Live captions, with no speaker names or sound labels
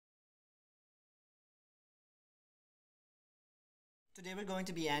Today we're going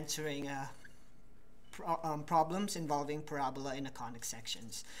to be answering problems involving parabola in conic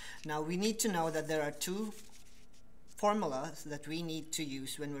sections. Now we need to know that there are two formulas that we need to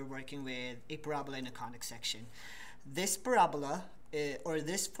use when we're working with a parabola in a conic section. This parabola or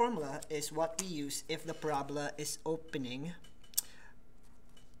this formula is what we use if the parabola is opening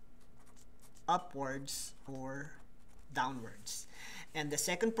upwards or downwards. And the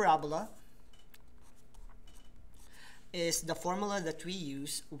second parabola is the formula that we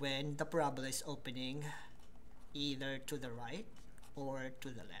use when the parabola is opening either to the right or to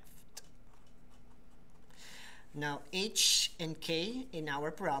the left. Now h and k in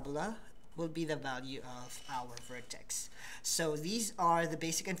our parabola will be the value of our vertex. So these are the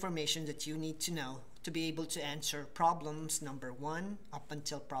basic information that you need to know to be able to answer problems number 1 up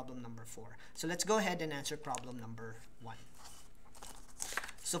until problem number 4. So let's go ahead and answer problem number 1.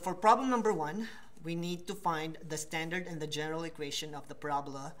 So for problem number 1, we need to find the standard and the general equation of the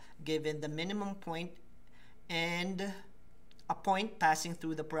parabola given the minimum point and a point passing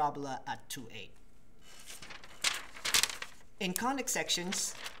through the parabola at 2,8. In conic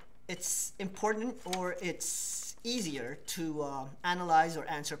sections, it's important or it's easier to analyze or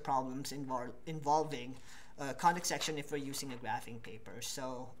answer problems involving conic section if we're using a graphing paper.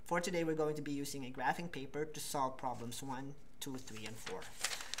 So for today, we're going to be using a graphing paper to solve problems 1, 2, 3, and 4.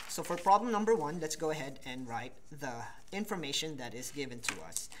 So for problem number 1, let's go ahead and write the information that is given to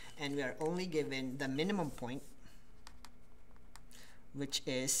us. And we are only given the minimum point, which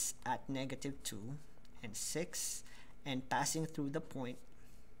is at -2 and 6, and passing through the point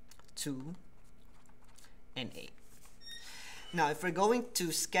 2 and 8. Now, if we're going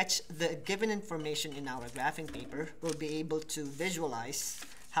to sketch the given information in our graphing paper, we'll be able to visualize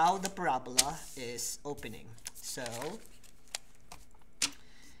how the parabola is opening. So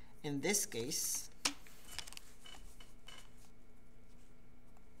in this case,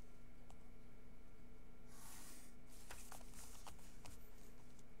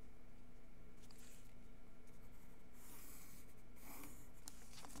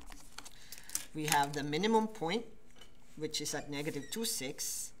 we have the minimum point, which is at -2,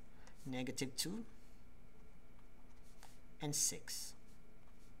 6, -2, and 6.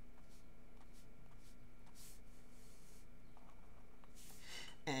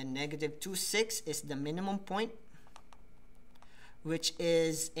 And -2, 6 is the minimum point, which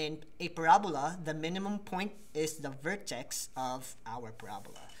is in a parabola, the minimum point is the vertex of our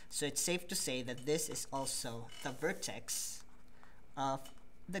parabola. So it's safe to say that this is also the vertex of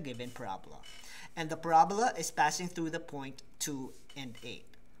the given parabola. And the parabola is passing through the point 2 and 8.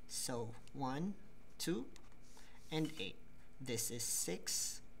 So 1, 2, and 8. This is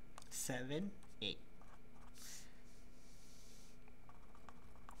 6, 7, 8.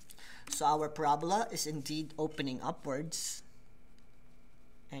 So our parabola is indeed opening upwards,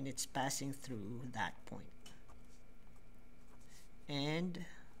 and it's passing through that point. And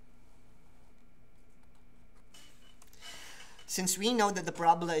since we know that the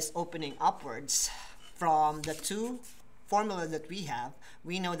parabola is opening upwards, from the two formula that we have,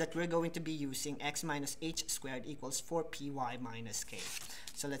 we know that we're going to be using x minus h squared equals 4py minus k.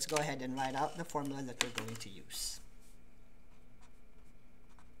 So let's go ahead and write out the formula that we're going to use.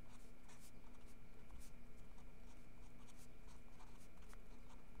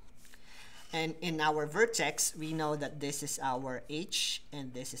 And in our vertex, we know that this is our h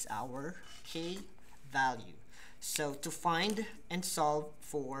and this is our k value. So to find and solve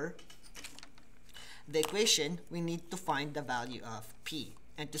for the equation, we need to find the value of p.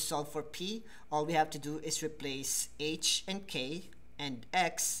 And to solve for p, all we have to do is replace h and k and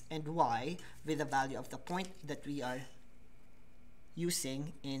x and y with the value of the point that we are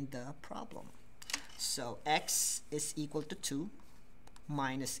using in the problem. So x is equal to 2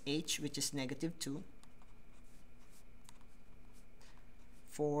 minus h, which is -2,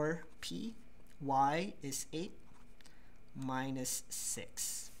 for p, y is 8 minus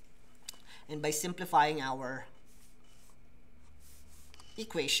 6. And by simplifying our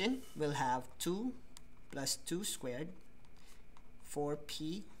equation, we'll have 2 plus 2 squared for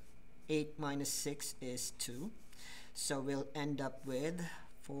p. 8 minus 6 is 2. So we'll end up with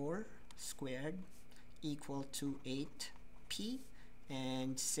 4 squared equal to 8p,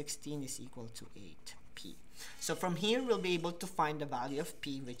 and 16 is equal to 8p. So from here, we'll be able to find the value of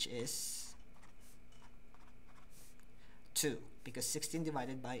p, which is 2, because 16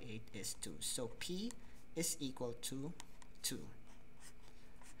 divided by 8 is 2. So p is equal to 2.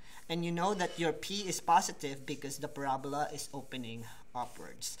 And you know that your p is positive because the parabola is opening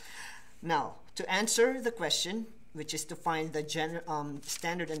upwards. Now, to answer the question, which is to find the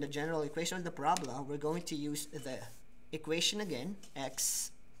standard and the general equation of the parabola, we're going to use the equation again,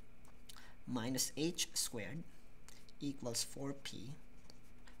 x minus h squared equals 4p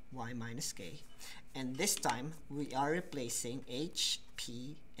y minus k, and this time we are replacing h,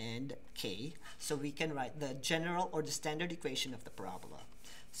 p, and k, so we can write the general or the standard equation of the parabola.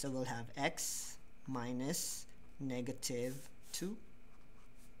 So we'll have x minus negative 2,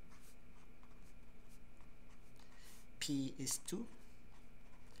 p is 2,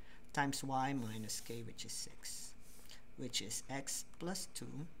 times y minus k, which is 6, which is x plus 2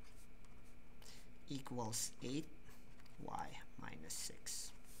 equals 8y minus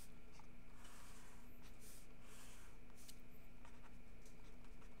 6.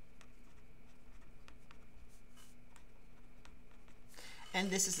 And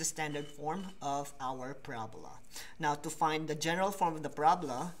this is the standard form of our parabola. Now, to find the general form of the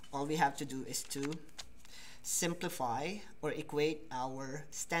parabola, all we have to do is to simplify or equate our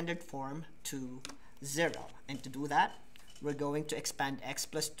standard form to 0. And to do that, we're going to expand x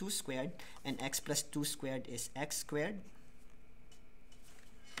plus 2 squared, and x plus 2 squared is x squared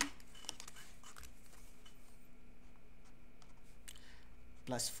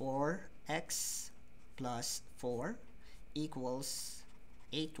plus 4x plus 4 equals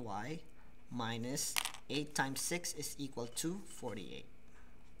 8y minus 8 times 6 is equal to 48.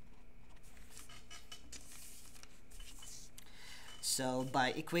 So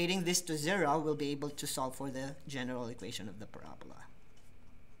by equating this to 0, we'll be able to solve for the general equation of the parabola.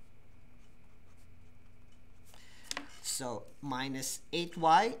 So minus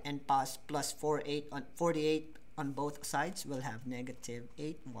 8y and plus 48 on both sides, we'll have negative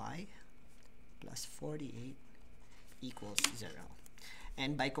 8y plus 48 equals 0.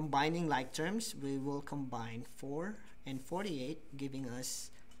 And by combining like terms, we will combine 4 and 48, giving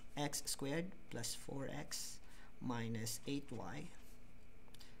us x squared plus 4x minus 8y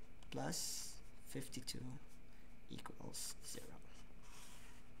plus 52 equals 0.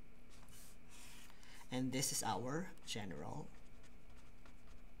 And this is our general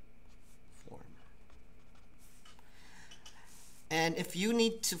form. And if you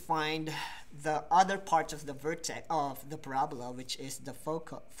need to find the other parts of the vertex of the parabola, which is the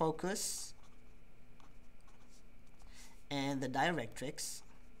focus and the directrix,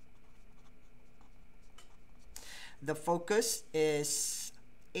 the focus is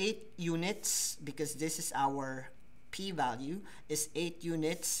 8 units, because this is our p-value, is 8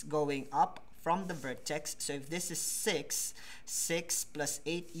 units going up from the vertex. So if this is 6, 6 plus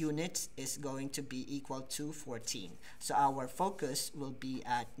 8 units is going to be equal to 14. So our focus will be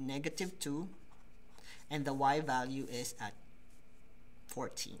at negative 2, and the y value is at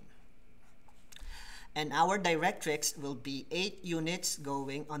 14. And our directrix will be 8 units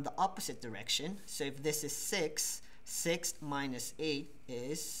going on the opposite direction. So if this is 6, 6 minus 8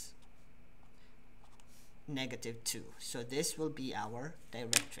 is negative 2. So this will be our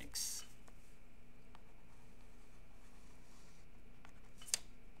directrix.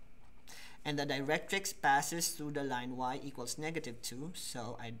 And the directrix passes through the line y equals negative 2.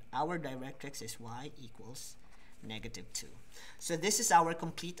 So our directrix is y equals negative 2. So this is our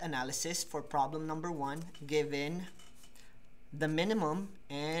complete analysis for problem number 1, given the minimum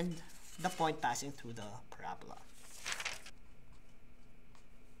and the point passing through the parabola.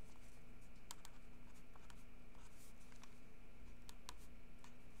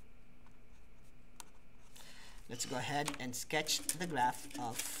 Let's go ahead and sketch the graph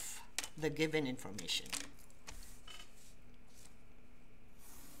of the given information.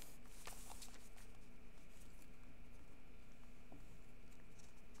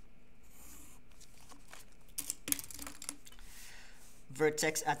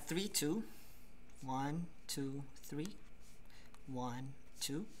 Vertex at 3, 2. 1, 2, 3. 1,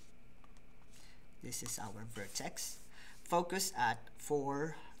 2. This is our vertex. Focus at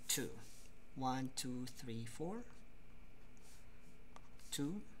 4, 2. 1, 2, 3, 4.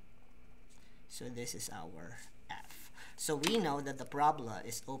 2. So this is our f. So we know that the parabola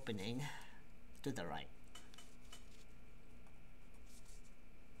is opening to the right.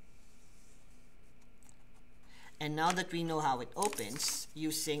 And now that we know how it opens,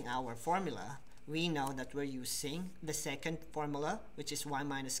 using our formula, we know that we're using the second formula, which is y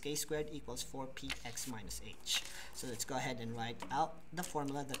minus k squared equals 4px minus h. So let's go ahead and write out the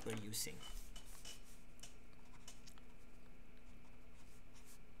formula that we're using.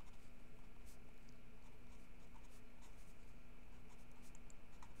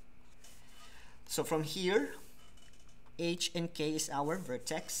 So from here, h and k is our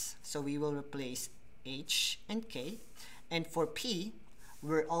vertex, so we will replace h and k. And for p,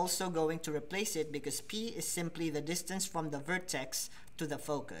 we're also going to replace it because p is simply the distance from the vertex to the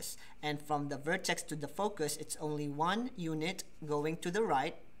focus. And from the vertex to the focus, it's only one unit going to the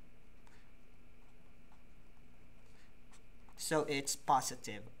right. So it's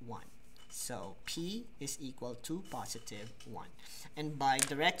positive 1. So P is equal to positive 1. And by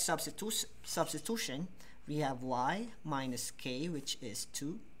direct substitution, we have y minus k, which is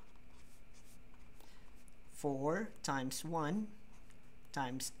 2. 4 times 1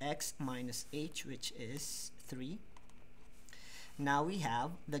 times x minus h, which is 3. Now we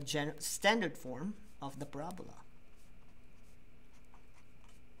have the standard form of the parabola.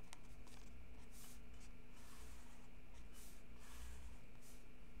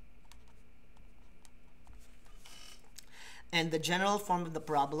 And the general form of the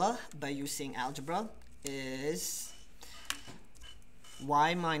parabola by using algebra is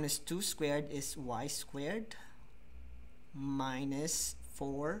y minus 2 squared is y squared minus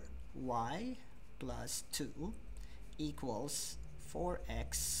 4y plus 2 equals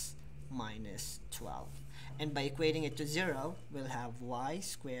 4x minus 12. And by equating it to 0, we'll have y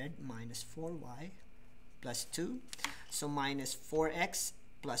squared minus 4y plus 2. So minus 4x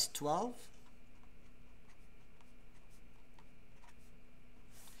plus 12.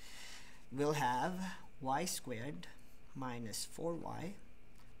 We'll have y squared minus 4y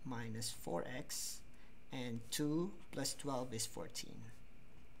minus 4x, and 2 plus 12 is 14.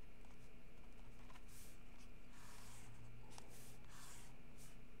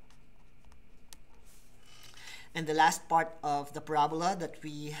 And the last part of the parabola that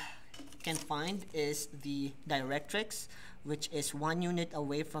we can find is the directrix, which is 1 unit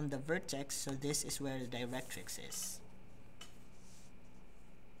away from the vertex. So this is where the directrix is.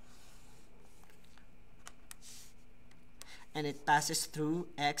 And it passes through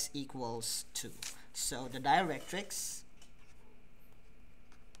x equals 2. So the directrix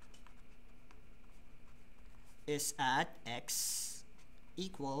is at x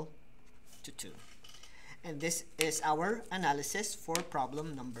equal to 2. And this is our analysis for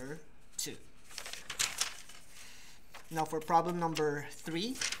problem number 2. Now for problem number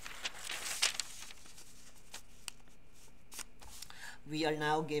 3, we are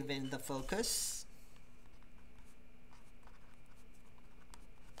now given the focus,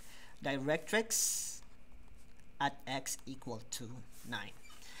 directrix at x equal to 9.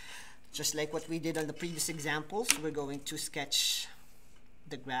 Just like what we did on the previous examples, we're going to sketch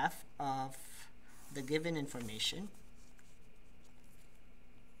the graph of the given information.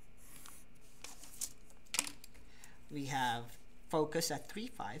 We have focus at 3,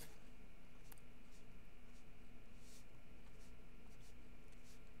 5.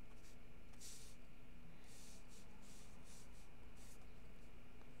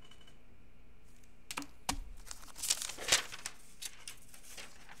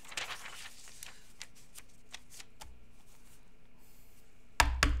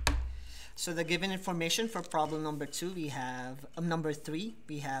 So the given information for problem number 2, we have number 3,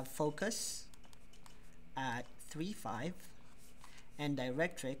 we have focus at 3, 5, and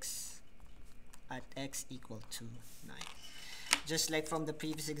directrix at x equal to 9. Just like from the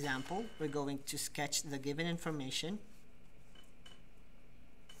previous example, we're going to sketch the given information.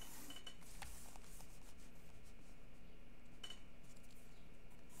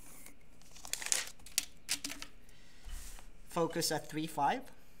 Focus at 3, 5.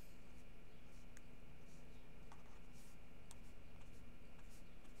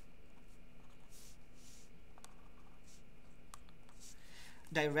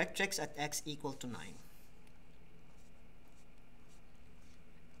 Directrix at x equal to 9.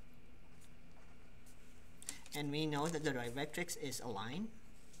 And we know that the directrix is a line.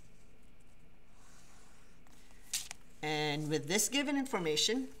 And with this given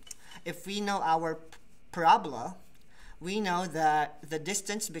information, if we know our parabola, we know that the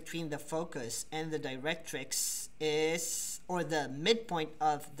distance between the focus and the directrix is, or the midpoint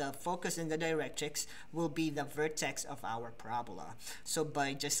of the focus and the directrix will be the vertex of our parabola. So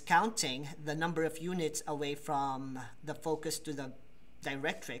by just counting the number of units away from the focus to the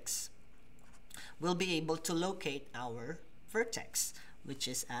directrix, we'll be able to locate our vertex, which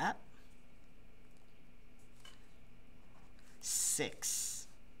is at 6.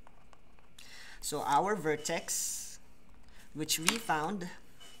 So our vertex, which we found,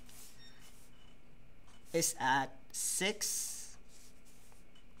 is at 6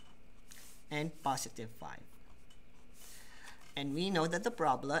 and positive 5. And we know that the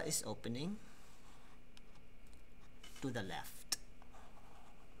parabola is opening to the left.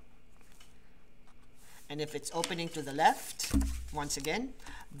 And if it's opening to the left, once again,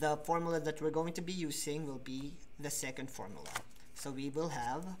 the formula that we're going to be using will be the second formula. So we will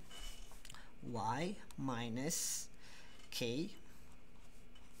have y minus k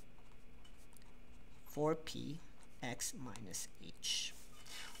 4p x minus h,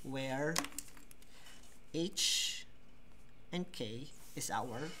 where h and k is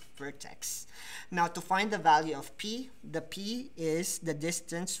our vertex. Now to find the value of p, the p is the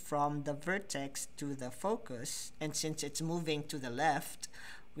distance from the vertex to the focus, and since it's moving to the left,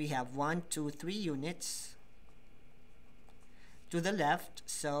 we have 1, 2, 3 units to the left,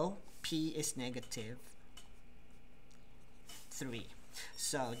 so p is negative 3.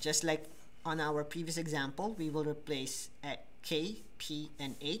 So just like on our previous example, we will replace k, p,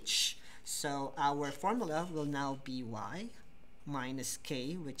 and h. So our formula will now be y minus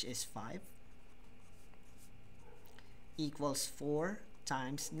k, which is 5, equals 4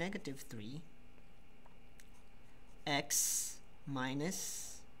 times negative 3 x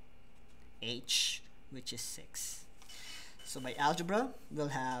minus h, which is 6. So by algebra, we'll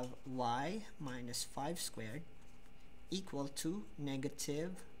have y minus 5 squared equal to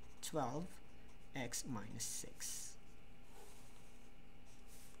negative 12 x minus 6.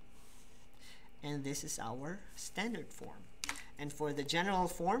 And this is our standard form. And for the general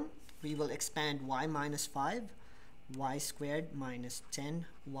form, we will expand y minus 5, y squared minus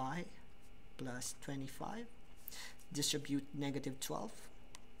 10y plus 25. Distribute negative 12.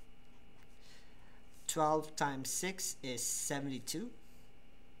 12 times 6 is 72,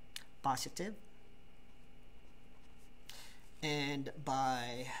 positive. And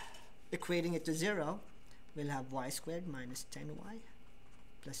by equating it to 0, we'll have y squared minus 10y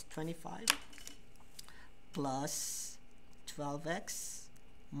plus 25 plus 12x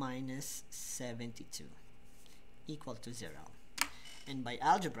minus 72 equal to 0. And by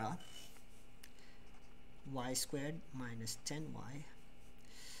algebra, y squared minus 10y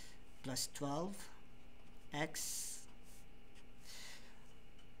plus 12x,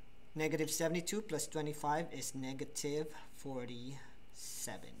 negative 72 plus 25 is negative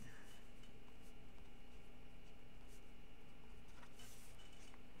 47.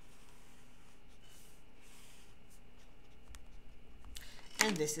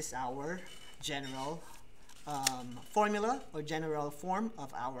 And this is our general formula or general form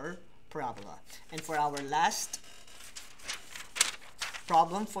of our parabola. And for our last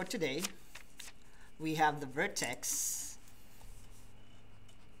problem for today, we have the vertex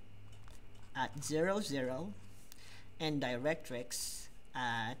at 0, 0 and directrix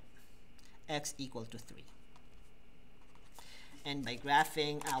at x equal to 3. And by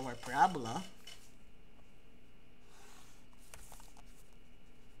graphing our parabola,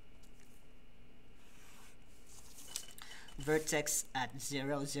 vertex at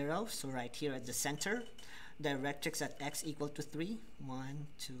 0, 0, so right here at the center, directrix at x equal to 3, 1,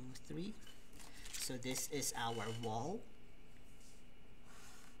 2, 3. So this is our wall.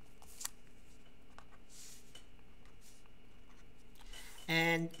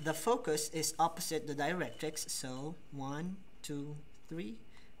 And the focus is opposite the directrix, so 1, 2, 3,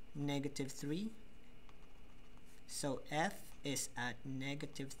 negative 3. So f is at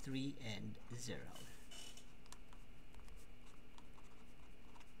negative 3 and 0.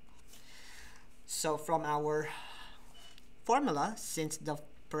 So from our formula, since the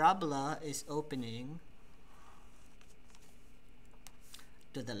parabola is opening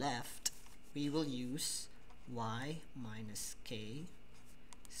to the left, we will use y minus k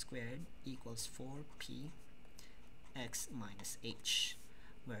squared equals 4p x minus h,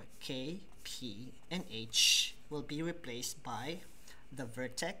 where k, p, and h will be replaced by the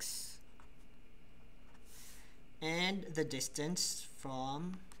vertex and the distance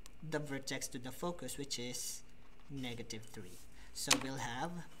from the vertex to the focus, which is negative 3. So we'll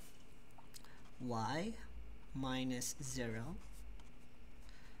have y minus 0,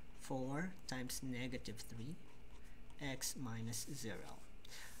 4 times negative 3, x minus 0.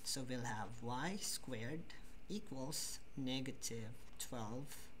 So we'll have y squared equals negative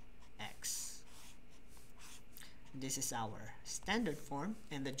 12x. This is our standard form,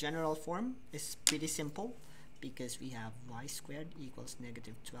 and the general form is pretty simple because we have y squared equals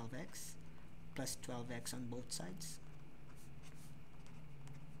negative 12x plus 12x on both sides.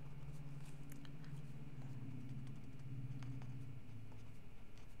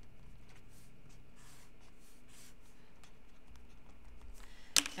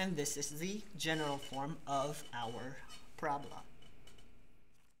 And this is the general form of our parabola.